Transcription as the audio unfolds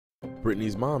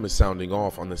Britney's mom is sounding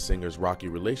off on the singer's rocky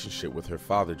relationship with her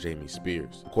father, Jamie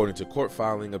Spears. According to court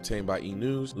filing obtained by E!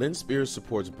 News, Lynne Spears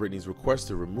supports Britney's request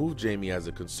to remove Jamie as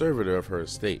a conservator of her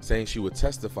estate, saying she would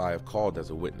testify if called as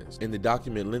a witness. In the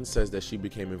document, Lynne says that she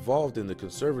became involved in the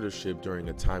conservatorship during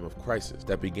a time of crisis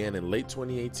that began in late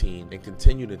 2018 and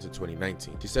continued into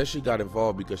 2019. She says she got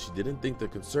involved because she didn't think the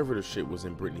conservatorship was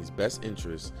in Britney's best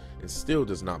interest and still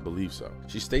does not believe so.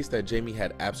 She states that Jamie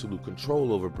had absolute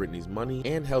control over Britney's money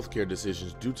and healthcare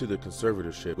decisions due to the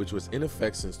conservatorship, which was in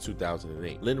effect since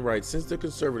 2008. Lynne writes, since the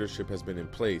conservatorship has been in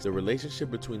place, the relationship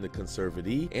between the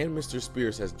conservatee and Mr.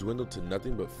 Spears has dwindled to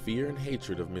nothing but fear and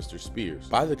hatred of Mr. Spears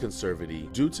by the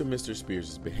conservatee due to Mr.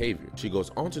 Spears' behavior. She goes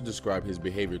on to describe his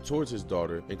behavior towards his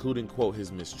daughter, including, quote,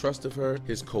 his mistrust of her,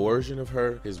 his coercion of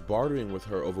her, his bartering with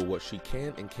her over what she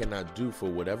can and cannot do for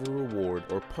whatever reward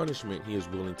or punishment he is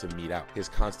willing to mete out, his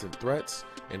constant threats,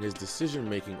 and his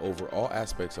decision-making over all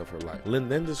aspects of her life. Lynne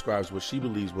then describes what she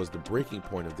believes was the breaking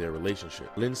point of their relationship.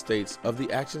 Lynne states, of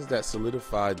the actions that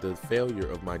solidified the failure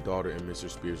of my daughter and Mr.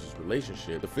 Spears'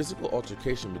 relationship, the physical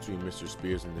altercation between Mr.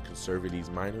 Spears and the conservatee's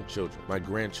minor children, my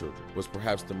grandchildren, was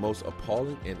perhaps the most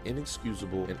appalling and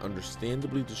inexcusable and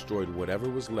understandably destroyed whatever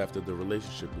was left of the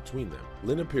relationship between them.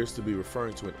 Lynne appears to be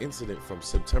referring to an incident from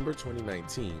September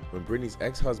 2019 when Britney's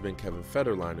ex-husband Kevin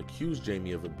Federline accused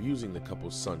Jamie of abusing the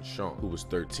couple's son Sean, who was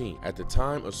 13. At the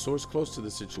time, a source close to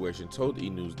the situation told E!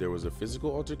 News there was a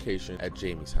physical altercation at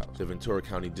Jamie's house. The Ventura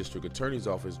County District Attorney's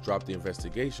Office dropped the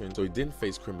investigation, so he didn't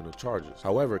face criminal charges.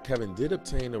 However, Kevin did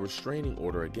obtain a restraining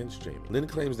order against Jamie. Lynne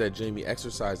claims that Jamie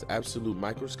exercised absolute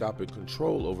microscopic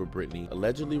control over Britney,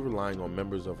 allegedly relying on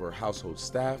members of her household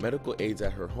staff, medical aides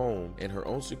at her home, and her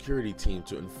own security team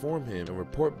to inform him and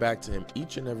report back to him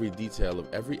each and every detail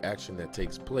of every action that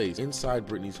takes place inside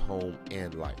Britney's home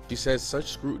and life. She says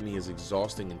such scrutiny is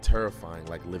exhausting and terrifying,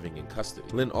 like living in custody.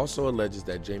 Lynne also alleges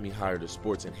that Jamie hired a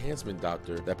sports enhancement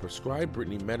doctor that prescribed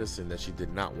Britney medicine that she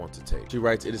did not want to take. She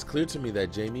writes, it is clear to me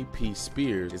that Jamie P.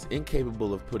 Spears is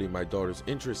incapable of putting my daughter's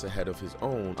interests ahead of his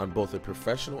own on both a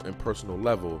professional and personal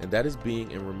level, and that is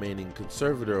being and remaining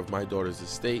conservator of my daughter's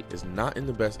estate is not in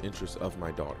the best interest of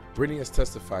my daughter. Britney has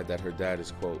testified that her dad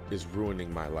is, quote, is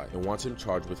ruining my life and wants him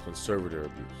charged with conservator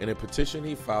abuse. In a petition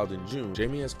he filed in June,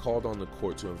 Jamie has called on the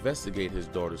court to investigate his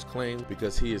daughter's claim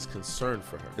because he is concerned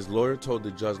for her. His lawyer told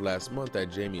the judge last month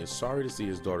that Jamie is sorry to see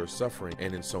his daughter suffering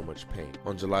and in so much pain.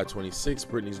 On July 26,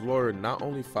 Britney's lawyer not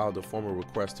only filed a formal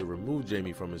request to remove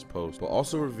Jamie from his post, but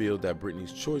also revealed that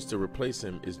Britney's choice to replace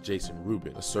him is Jason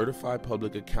Rubin, a certified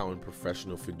public accountant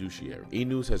professional fiduciary. E!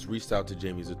 News has reached out to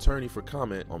Jamie's attorney for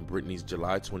comment on Britney's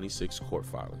July 26 court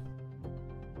filing.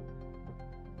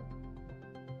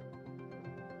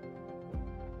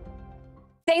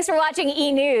 Thanks for watching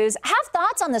E! News. Have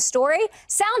thoughts on the story?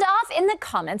 Sound off in the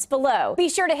comments below. Be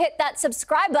sure to hit that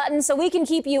subscribe button so we can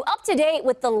keep you up to date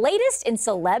with the latest in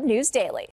celeb news daily.